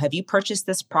 Have you purchased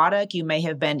this product? You may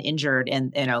have been injured,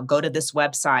 and, go to this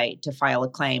website to file a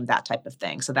claim, that type of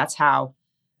thing. So that's how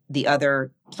the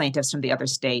other plaintiffs from the other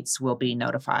states will be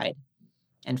notified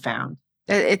and found.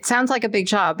 It sounds like a big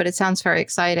job, but it sounds very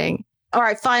exciting. All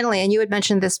right, finally, and you had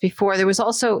mentioned this before, there was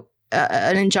also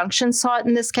an injunction sought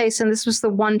in this case, and this was the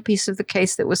one piece of the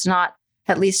case that was not,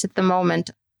 at least at the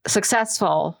moment,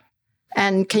 successful.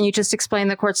 And can you just explain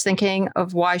the court's thinking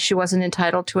of why she wasn't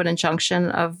entitled to an injunction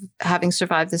of having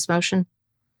survived this motion?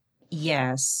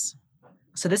 Yes.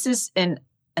 So this is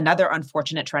another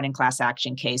unfortunate trend in class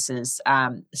action cases.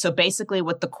 So basically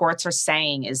what the courts are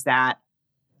saying is that,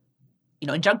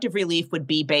 injunctive relief would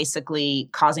be basically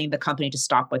causing the company to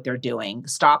stop what they're doing,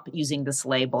 stop using this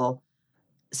label,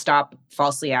 stop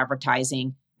falsely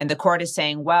advertising. And the court is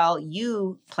saying, well,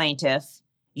 you, plaintiff,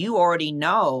 you already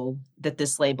know that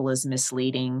this label is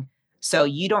misleading. So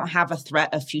you don't have a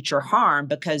threat of future harm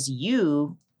because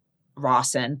you,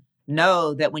 Rawson,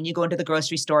 know that when you go into the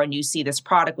grocery store and you see this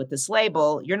product with this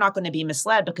label, you're not going to be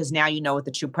misled because now you know what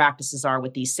the true practices are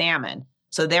with these salmon.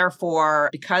 So therefore,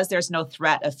 because there's no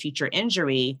threat of future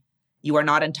injury, you are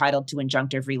not entitled to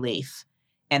injunctive relief.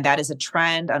 And that is a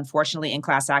trend, unfortunately, in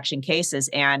class action cases.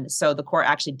 And so the court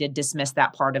actually did dismiss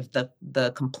that part of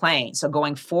the complaint. So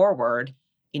going forward,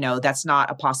 that's not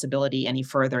a possibility any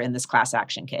further in this class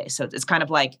action case. So it's kind of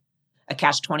like a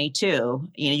catch-22.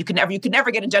 You could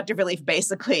never get injunctive relief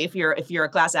basically if you're a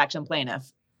class action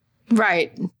plaintiff.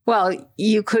 Right. Well,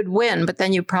 you could win, but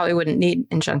then you probably wouldn't need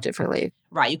injunctive relief.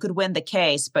 Right. You could win the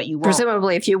case, but you won't.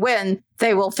 Presumably, if you win,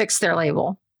 they will fix their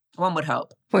label. One would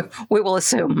hope. We will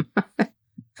assume.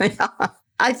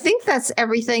 I think that's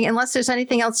everything, unless there's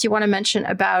anything else you want to mention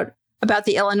about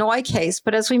the Illinois case.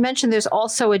 But as we mentioned, there's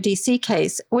also a DC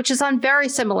case, which is on very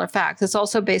similar facts. It's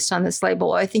also based on this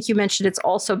label. I think you mentioned it's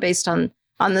also based on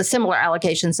the similar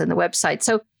allegations in the website.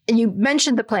 So, and you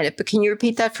mentioned the plaintiff, but can you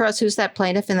repeat that for us? Who's that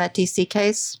plaintiff in that DC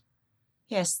case?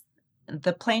 Yes.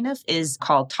 The plaintiff is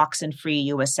called Toxin Free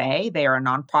USA. They are a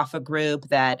nonprofit group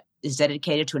that is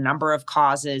dedicated to a number of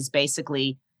causes,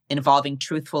 basically involving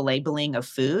truthful labeling of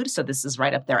food. So this is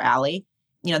right up their alley.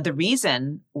 The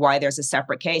reason why there's a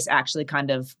separate case actually kind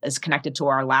of is connected to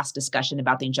our last discussion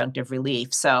about the injunctive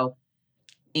relief. So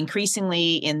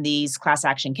increasingly in these class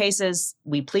action cases,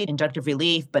 we plead injunctive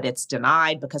relief, but it's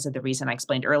denied because of the reason I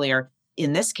explained earlier.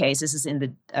 In this case, this is in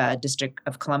the District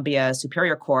of Columbia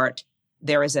Superior Court.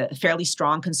 There is a fairly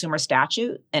strong consumer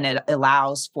statute, and it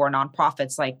allows for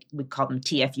nonprofits, like we call them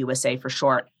TFUSA for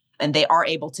short, and they are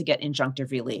able to get injunctive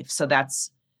relief. So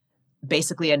that's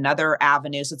basically another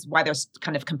avenue. So it's why there's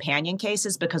kind of companion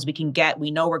cases, because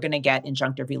we know we're going to get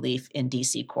injunctive relief in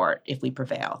DC court if we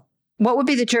prevail. What would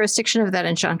be the jurisdiction of that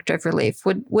injunctive relief?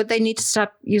 Would they need to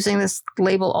stop using this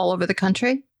label all over the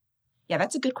country? Yeah,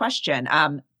 that's a good question.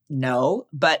 No,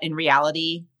 but in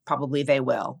reality, probably they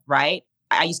will, right?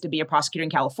 I used to be a prosecutor in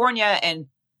California, and,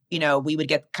 we would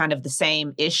get kind of the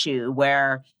same issue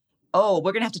where, we're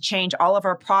going to have to change all of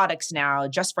our products now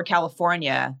just for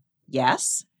California.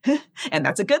 Yes. And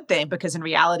that's a good thing, because in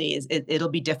reality, it'll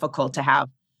be difficult to have,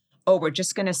 we're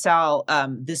just going to sell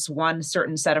this one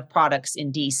certain set of products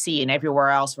in DC, and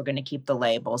everywhere else we're going to keep the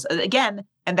labels. Again,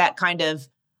 and that kind of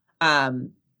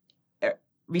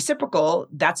reciprocal,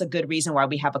 that's a good reason why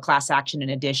we have a class action in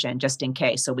addition, just in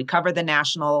case. So we cover the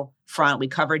national front, we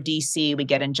cover DC, we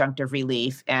get injunctive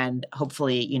relief, and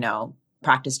hopefully,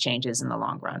 practice changes in the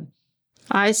long run.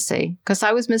 I see. Because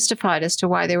I was mystified as to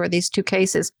why there were these two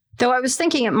cases. Though I was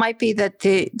thinking it might be that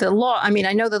the law, I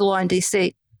know that the law in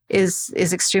DC is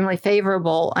extremely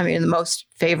favorable. The most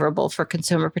favorable for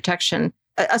consumer protection.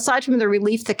 Aside from the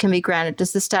relief that can be granted,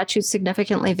 does the statute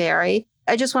significantly vary?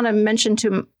 I just want to mention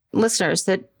to listeners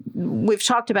that we've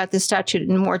talked about this statute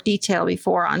in more detail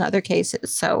before on other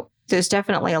cases. So there's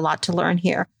definitely a lot to learn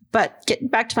here. But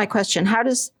get back to my question, how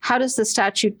does the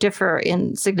statute differ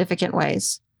in significant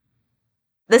ways?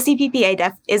 The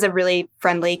CPPA is a really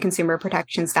friendly consumer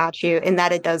protection statute in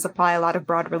that it does apply a lot of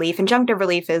broad relief. Injunctive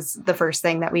relief is the first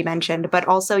thing that we mentioned, but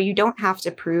also you don't have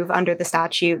to prove under the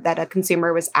statute that a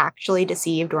consumer was actually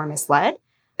deceived or misled.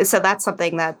 So that's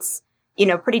something that's,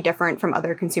 pretty different from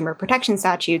other consumer protection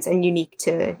statutes and unique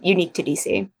to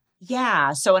DC.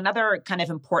 Yeah. So another kind of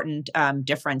important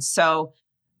difference. So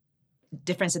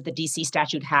difference that the DC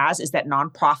statute has is that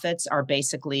nonprofits are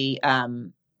basically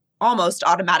almost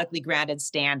automatically granted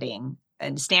standing.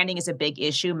 And standing is a big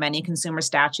issue. Many consumer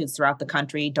statutes throughout the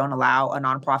country don't allow a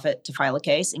nonprofit to file a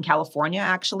case. In California,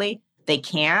 actually, they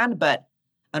can, but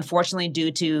unfortunately,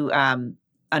 due to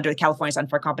under California's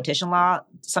unfair competition law,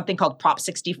 something called Prop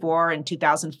 64 in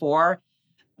 2004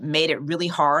 made it really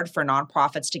hard for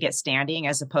nonprofits to get standing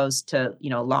as opposed to,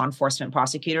 law enforcement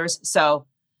prosecutors. So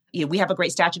we have a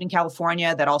great statute in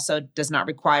California that also does not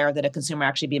require that a consumer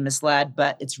actually be misled,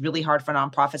 but it's really hard for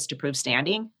nonprofits to prove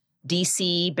standing.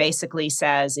 DC basically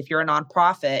says if you're a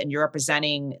nonprofit and you're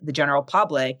representing the general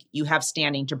public, you have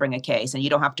standing to bring a case and you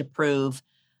don't have to prove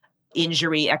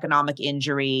injury, economic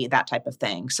injury, that type of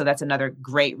thing. So that's another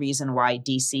great reason why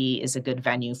DC is a good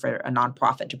venue for a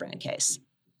nonprofit to bring a case.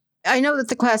 I know that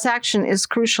the class action is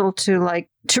crucial to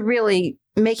really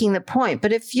making the point,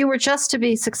 but if you were just to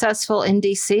be successful in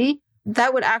DC,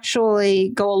 that would actually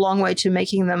go a long way to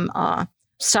making them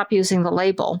stop using the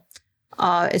label.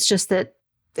 It's just that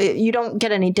you don't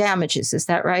get any damages. Is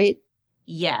that right?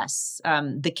 Yes.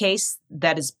 The case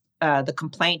that is the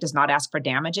complaint does not ask for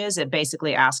damages. It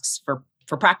basically asks for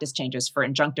practice changes, for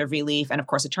injunctive relief, and of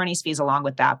course, attorney's fees along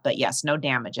with that. But yes, no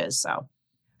damages. So.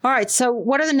 All right. So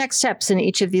what are the next steps in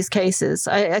each of these cases?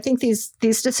 I think these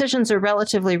decisions are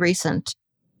relatively recent.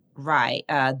 Right.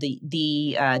 The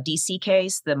DC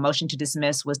case, the motion to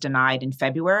dismiss was denied in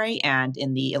February. And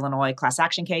in the Illinois class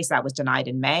action case, that was denied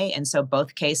in May. And so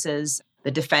both cases,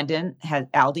 the defendant,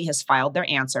 Aldi, has filed their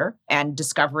answer and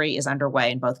discovery is underway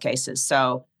in both cases.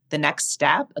 So the next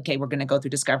step, okay, we're going to go through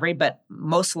discovery, but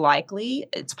most likely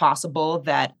it's possible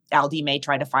that Aldi may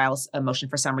try to file a motion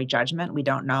for summary judgment. We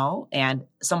don't know. And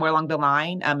somewhere along the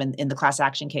line, in the class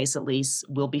action case at least,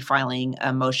 we'll be filing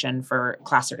a motion for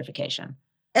class certification.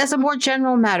 As a more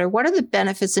general matter, what are the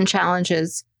benefits and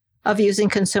challenges of using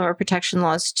consumer protection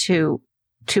laws to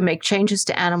make changes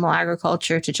to animal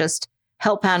agriculture, to just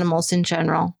help animals in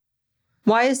general?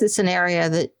 Why is this an area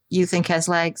that you think has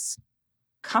legs?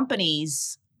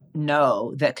 Companies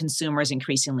know that consumers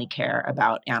increasingly care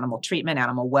about animal treatment,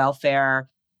 animal welfare,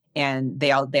 and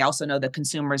they also know that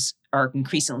consumers are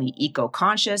increasingly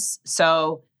eco-conscious.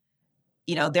 So,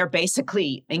 they're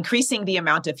basically increasing the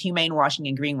amount of humane washing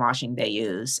and greenwashing they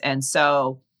use. And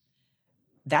so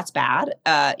that's bad.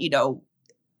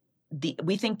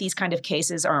 We think these kind of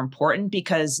cases are important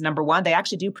because, number one, they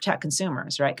actually do protect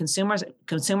consumers, right?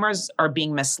 Consumers are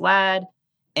being misled.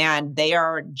 And they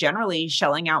are generally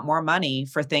shelling out more money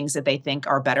for things that they think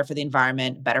are better for the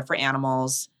environment, better for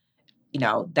animals,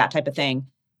 that type of thing.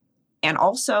 And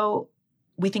also,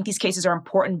 we think these cases are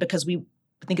important because we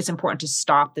think it's important to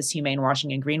stop this humane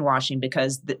washing and greenwashing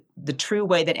because the true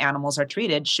way that animals are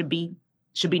treated should be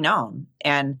known.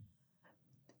 And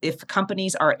if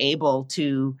companies are able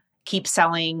to keep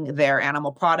selling their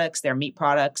animal products, their meat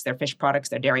products, their fish products,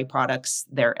 their dairy products,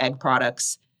 their egg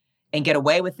products, and get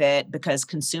away with it because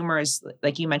consumers,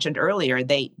 like you mentioned earlier,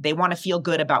 they want to feel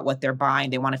good about what they're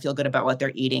buying. They want to feel good about what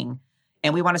they're eating.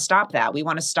 And we want to stop that. We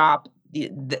want to stop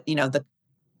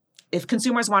if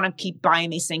consumers want to keep buying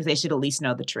these things, they should at least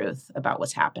know the truth about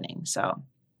what's happening.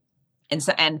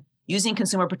 And using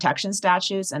consumer protection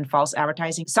statutes and false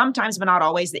advertising, sometimes, but not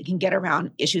always, they can get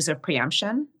around issues of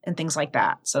preemption and things like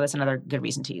that. So that's another good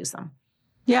reason to use them.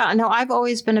 Yeah, no, I've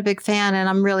always been a big fan, and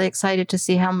I'm really excited to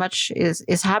see how much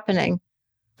is happening.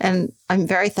 And I'm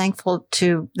very thankful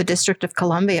to the District of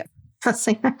Columbia for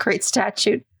passing that great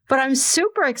statute. But I'm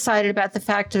super excited about the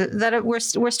fact that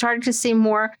we're starting to see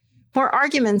more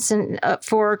arguments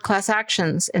for class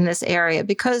actions in this area,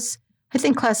 because I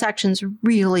think class actions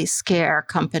really scare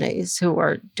companies who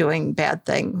are doing bad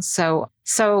things. So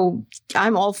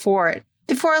I'm all for it.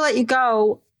 Before I let you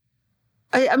go,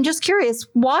 I'm just curious,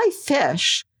 why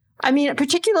fish? I mean,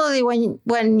 particularly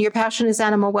when your passion is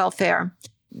animal welfare,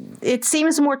 it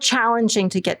seems more challenging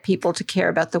to get people to care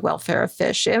about the welfare of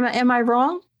fish. Am I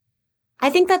wrong? I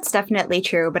think that's definitely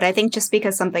true, but I think just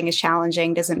because something is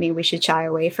challenging doesn't mean we should shy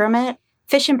away from it.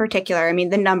 Fish in particular, I mean,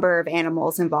 the number of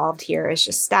animals involved here is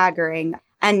just staggering.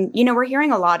 And, we're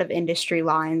hearing a lot of industry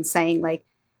lines saying, like,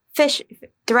 fish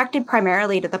directed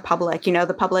primarily to the public,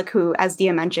 the public who, as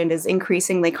Dia mentioned, is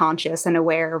increasingly conscious and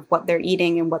aware of what they're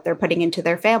eating and what they're putting into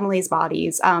their families'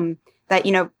 bodies,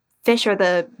 that, fish are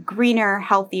the greener,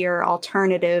 healthier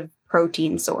alternative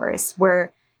protein source,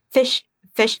 where fish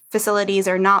facilities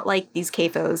are not like these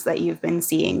CAFOs that you've been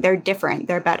seeing. They're different.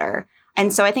 They're better.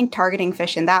 And so I think targeting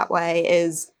fish in that way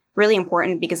is really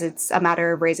important because it's a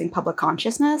matter of raising public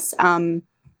consciousness. And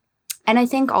I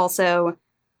think also,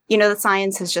 the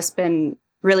science has just been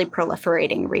really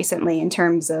proliferating recently in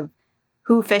terms of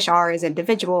who fish are as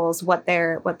individuals, what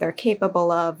they're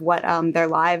capable of, what their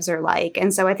lives are like.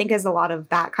 And so I think as a lot of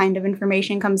that kind of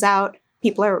information comes out,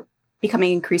 people are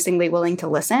becoming increasingly willing to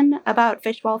listen about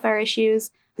fish welfare issues.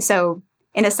 So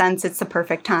in a sense, it's the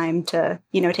perfect time to,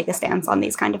 take a stance on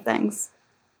these kind of things.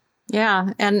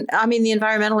 Yeah. And I mean, the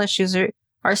environmental issues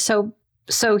are so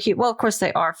huge. Well, of course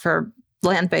they are for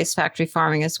land-based factory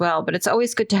farming as well, but it's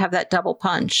always good to have that double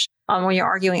punch when you're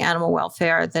arguing animal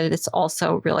welfare, that it's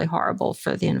also really horrible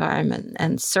for the environment.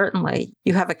 And certainly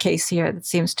you have a case here that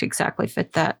seems to exactly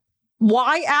fit that.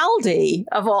 Why Aldi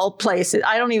of all places?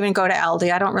 I don't even go to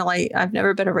Aldi. I've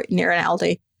never been near an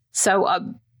Aldi. So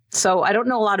I don't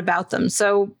know a lot about them.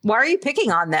 So why are you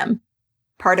picking on them?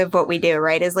 Part of what we do,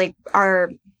 right, is like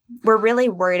we're really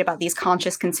worried about these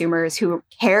conscious consumers who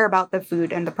care about the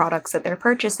food and the products that they're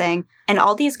purchasing. And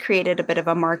Aldi's created a bit of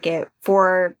a market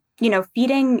for,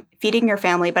 feeding your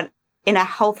family, but in a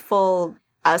healthful,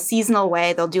 seasonal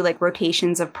way. They'll do like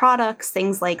rotations of products,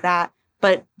 things like that.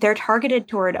 But they're targeted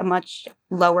toward a much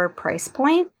lower price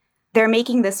point. They're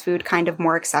making this food kind of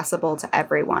more accessible to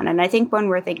everyone. And I think when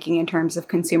we're thinking in terms of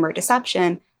consumer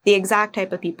deception, the exact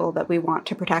type of people that we want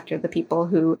to protect are the people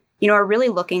who, are really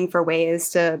looking for ways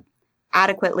to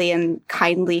adequately and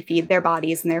kindly feed their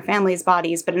bodies and their families'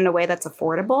 bodies, but in a way that's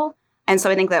affordable. And so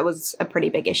I think that was a pretty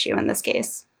big issue in this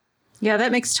case. Yeah,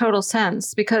 that makes total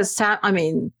sense because,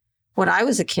 when I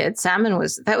was a kid, salmon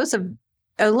was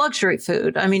a luxury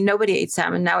food. Nobody ate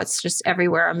salmon. Now it's just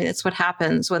everywhere. It's what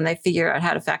happens when they figure out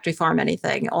how to factory farm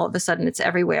anything. All of a sudden it's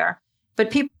everywhere.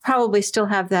 But people probably still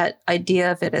have that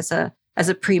idea of it as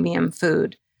a premium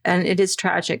food. And it is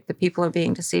tragic that people are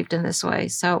being deceived in this way.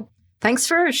 So thanks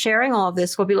for sharing all of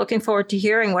this. We'll be looking forward to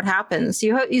hearing what happens.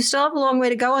 You still have a long way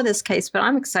to go on this case, but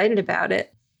I'm excited about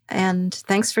it. And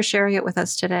thanks for sharing it with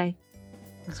us today.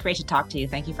 It's great to talk to you.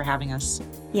 Thank you for having us.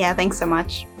 Yeah, thanks so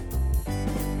much.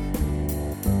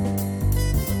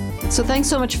 So thanks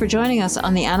so much for joining us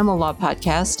on the Animal Law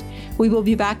Podcast. We will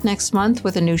be back next month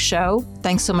with a new show.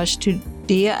 Thanks so much to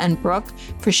Dia and Brooke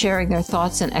for sharing their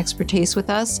thoughts and expertise with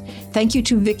us. Thank you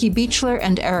to Vicki Beechler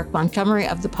and Eric Montgomery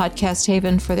of the Podcast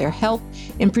Haven for their help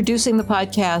in producing the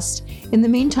podcast. In the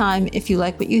meantime, if you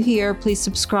like what you hear, please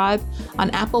subscribe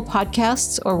on Apple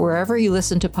Podcasts or wherever you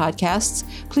listen to podcasts.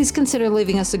 Please consider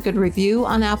leaving us a good review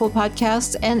on Apple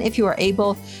Podcasts. And if you are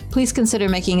able, please consider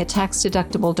making a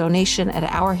tax-deductible donation at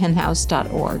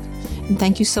ourhenhouse.org. And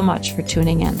thank you so much for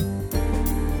tuning in.